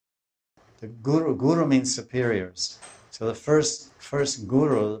The guru means superiors. So the first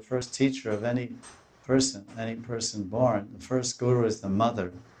guru, the first teacher of any person born, the first guru is the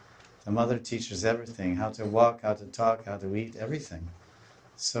mother. The mother teaches everything, how to walk, how to talk, how to eat, everything.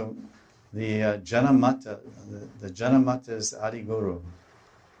 So the Janamata, the Janamata is Adi Guru.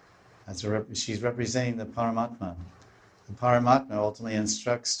 She's representing the Paramatma. The Paramatma ultimately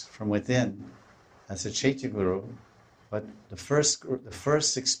instructs from within as a Chaitya Guru, but the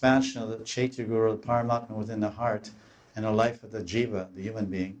first expansion of the Chaitya Guru, the Paramatma within the heart, and the life of the jiva, the human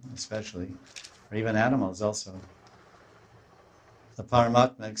being especially, or even animals also. The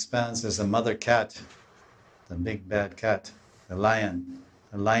Paramatma expands as a mother cat, the big bad cat, the lion,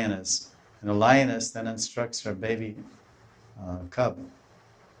 the lioness. And the lioness then instructs her baby cub,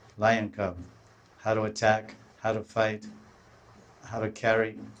 lion cub, how to attack, how to fight, how to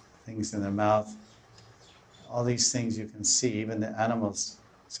carry things in their mouth. All these things you can see, even the animals.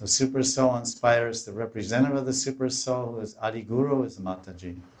 So Super Soul inspires the representative of the Super Soul, who is Adi Guru, is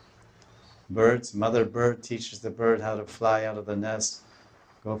Mataji. Birds, mother bird teaches the bird how to fly out of the nest,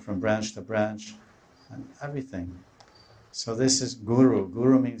 go from branch to branch, and everything. So this is Guru.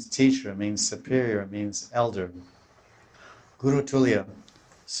 Guru means teacher, means superior, means elder. Guru Tulya.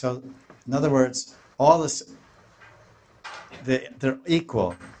 So, in other words, they're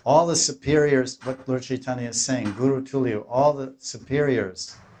equal. All the superiors, what Lord Chaitanya is saying, Guru Tulya, all the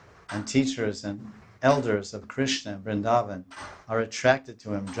superiors and teachers and elders of Krishna and Vrindavan are attracted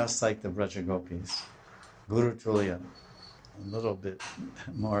to him just like the Braja Gopis. Guru Tulya. A little bit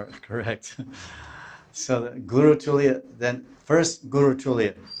more correct. So the Guru Tulya, then first Guru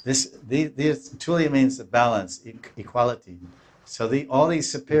Tulya. This Tulya means the balance, equality. So all these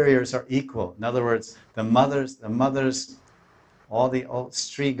superiors are equal. In other words, the mothers, all the old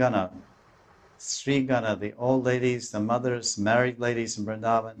Sri Gana, the old ladies, the mothers, married ladies in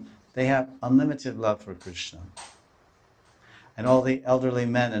Vrindavan, they have unlimited love for Krishna. And all the elderly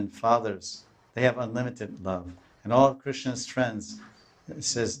men and fathers, they have unlimited love. And all of Krishna's friends, it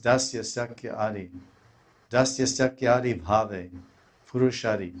says, Dasya Sakya Adi. Dasya Sakya Adi Bhave.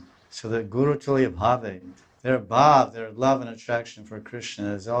 Purushadi. So the Guru Tulya Bhave, their bhav, their love and attraction for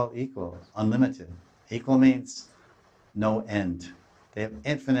Krishna is all equal, unlimited. Equal means no end. They have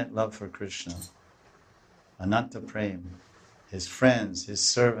infinite love for Krishna. Ananta Prem. His friends, his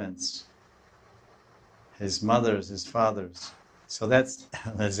servants, his mothers, his fathers. So that's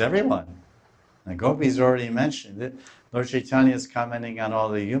everyone. The gopis already mentioned it. Lord Chaitanya is commenting on all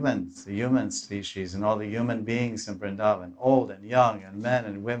the human species, and all the human beings in Vrindavan, old and young, and men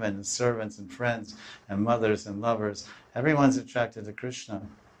and women, and servants and friends, and mothers and lovers. Everyone's attracted to Krishna.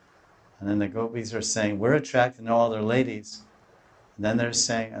 And then the gopis are saying, we're attracted to all their ladies. And then they're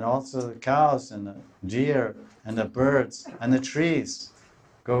saying, and also the cows, and the deer, and the birds, and the trees.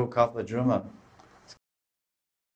 Go Kalpadruma.